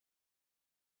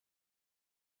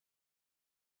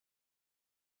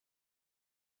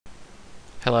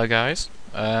Hello guys,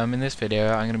 in this video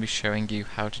I'm going to be showing you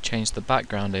how to change the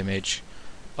background image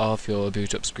of your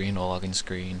boot up screen or login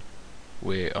screen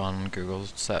on Google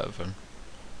server.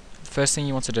 The first thing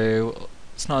you want to do,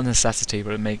 it's not a necessity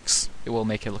but it will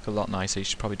make it look a lot nicer, you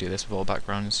should probably do this with all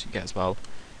backgrounds you get as well,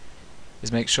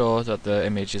 is make sure that the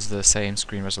image is the same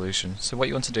screen resolution. So what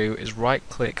you want to do is right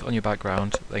click on your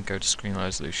background, then go to screen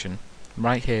resolution.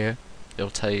 Right here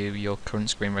it'll tell you your current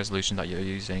screen resolution that you're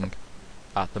using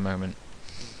at the moment.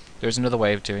 There's another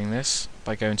way of doing this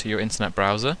by going to your internet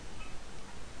browser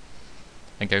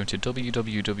and going to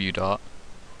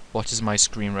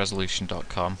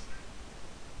www.whatismyscreenresolution.com,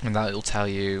 and that will tell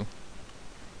you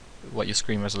what your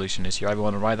screen resolution is. You either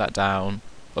want to write that down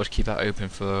or to keep that open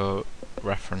for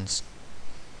reference.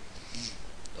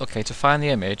 Okay, to find the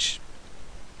image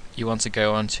you want to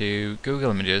go onto Google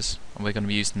Images, and we're going to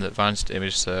be using the advanced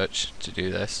image search to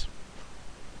do this,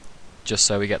 just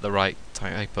so we get the right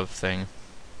type of thing.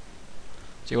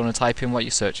 So you want to type in what you're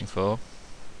searching for.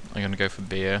 I'm going to go for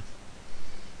beer,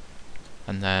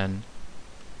 and then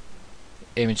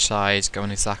image size,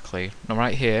 going exactly. Now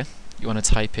right here you want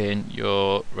to type in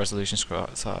your resolution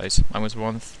size. Mine was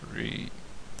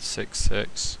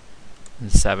 1366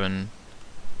 and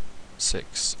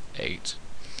 768.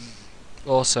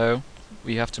 Also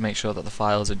we have to make sure that the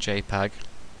file is a JPEG.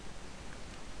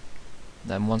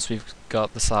 Then once we've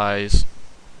got the size,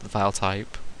 the file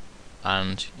type,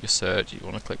 and your search, you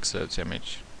want to click search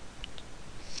image.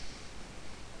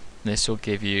 This will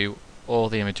give you all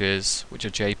the images which are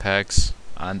JPEGs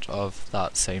and of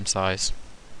that same size.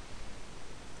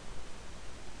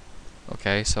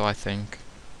 Okay, so I think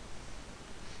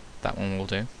that one will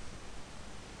do.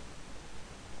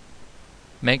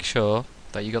 Make sure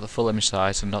that you got the full image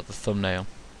size and not the thumbnail.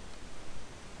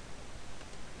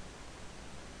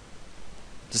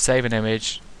 To save an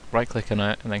image, right click on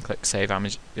it and then click save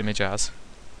image as,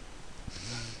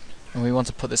 and we want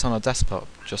to put this on our desktop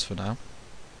just for now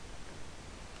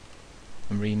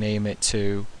and rename it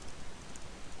to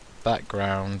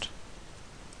background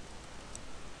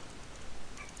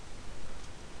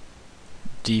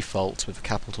default with a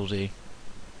capital D,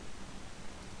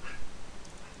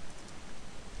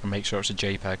 and make sure it's a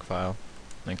JPEG file,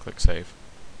 then click save.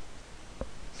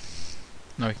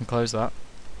 Now we can close that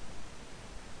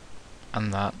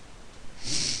and that,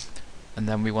 and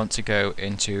then we want to go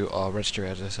into our Registry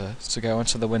Editor. So go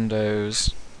onto the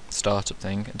Windows startup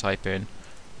thing and type in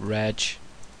Reg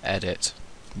Edit,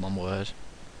 one word,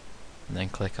 and then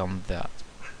click on that.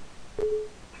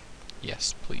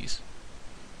 Yes, please.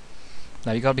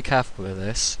 Now you gotta be careful with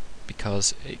this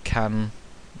because it can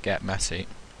get messy,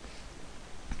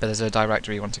 but there's a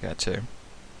directory you want to get to,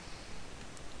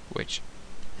 which,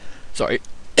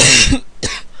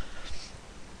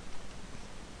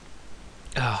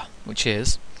 which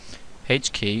is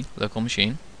HKey local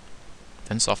machine,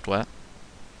 then software,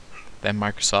 then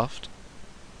Microsoft,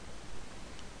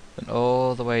 then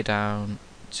all the way down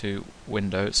to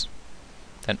Windows,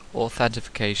 then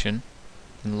authentication,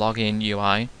 then login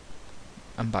UI,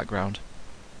 and background.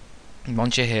 And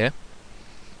once you're here,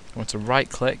 you want to right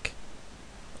click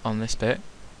on this bit,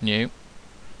 new,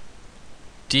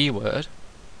 D word,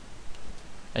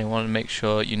 and you want to make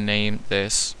sure you name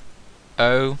this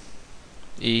OEM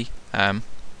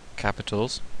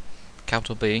capitals,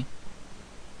 capital B,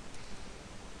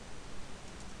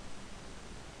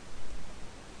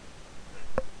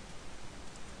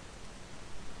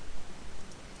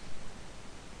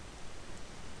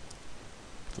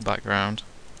 for background,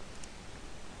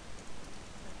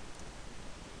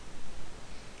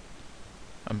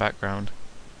 and background.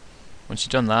 Once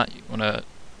you've done that, you want to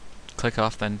click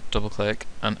off, then double click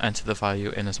and enter the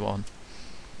value in as one.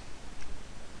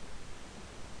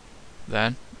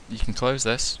 Then you can close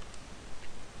this.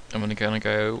 I'm going to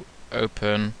go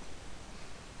open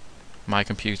my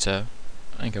computer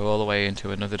and go all the way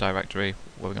into another directory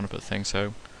where we're going to put things.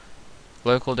 So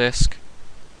local disk,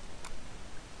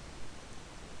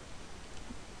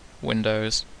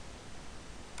 Windows,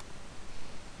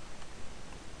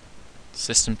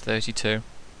 System 32,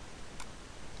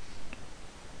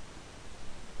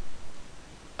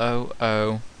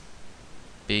 OOBE,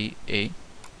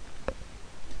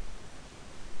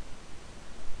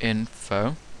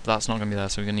 info. That's not going to be there,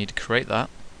 so we're going to need to create that,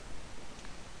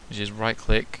 which is right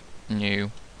click,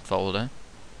 new folder,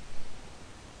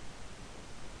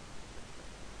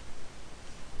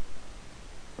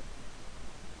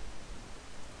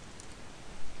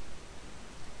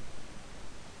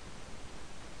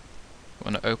 we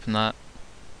want to open that,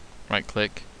 right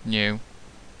click, new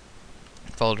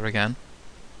folder again.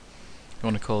 You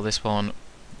want to call this one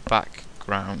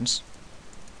backgrounds,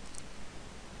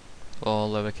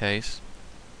 all lowercase,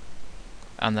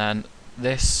 and then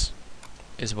this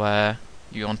is where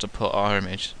you want to put our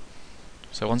image.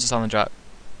 So once it's on the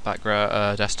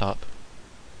background desktop,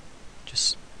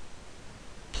 just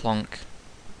plonk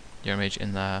your image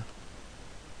in there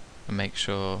and make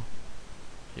sure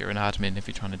you're an admin if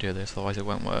you're trying to do this, otherwise it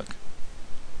won't work.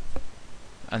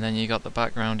 And then you got the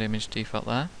background image default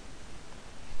there,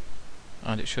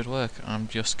 and it should work. I'm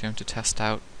just going to test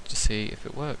out to see if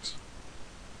it works.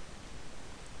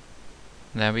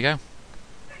 And there we go.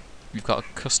 You've got a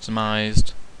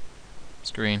customized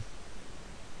screen.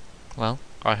 Well,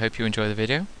 I hope you enjoy the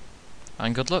video,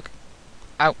 and good luck.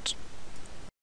 Out!